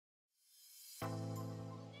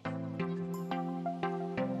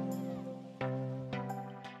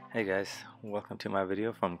Hey guys, welcome to my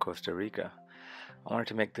video from Costa Rica. I wanted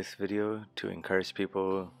to make this video to encourage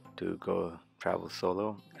people to go travel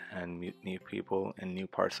solo and meet new people in new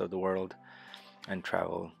parts of the world and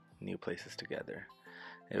travel new places together.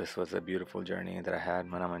 This was a beautiful journey that I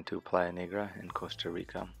had when I went to Playa Negra in Costa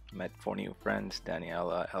Rica. Met 4 new friends,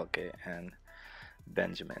 Daniela, Elke, and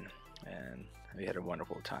Benjamin, and we had a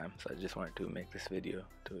wonderful time. So I just wanted to make this video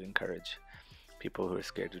to encourage people who are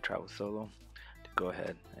scared to travel solo to go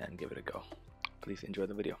ahead and give it a go. Please enjoy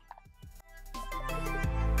the video.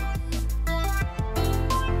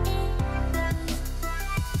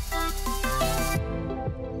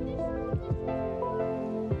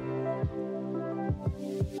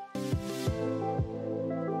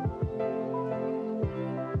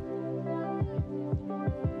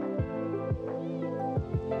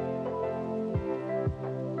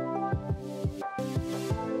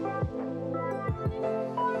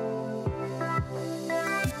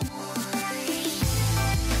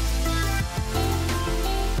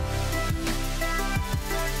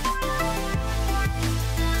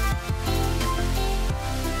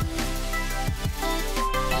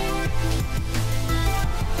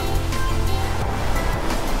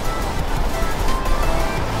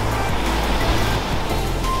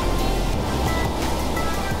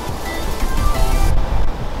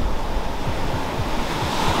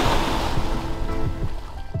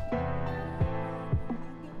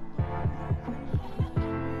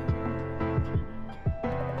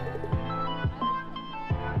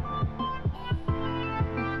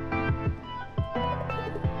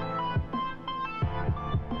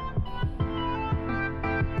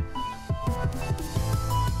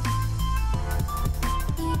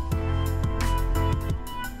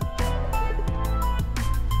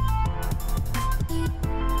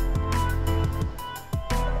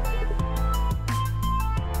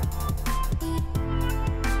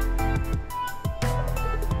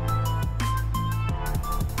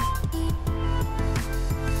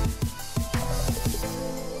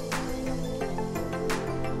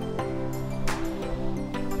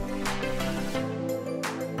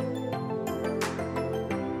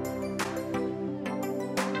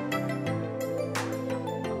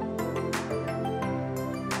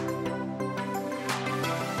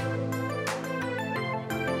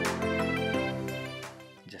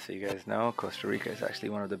 So you guys know, Costa Rica is actually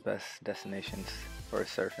one of the best destinations for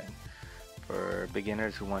surfing. For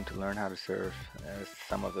beginners who want to learn how to surf,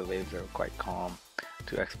 some of the waves are quite calm,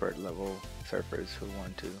 to expert level surfers who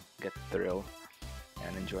want to get the thrill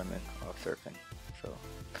and enjoyment of surfing. So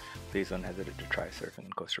please don't hesitate to try surfing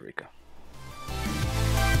in Costa Rica.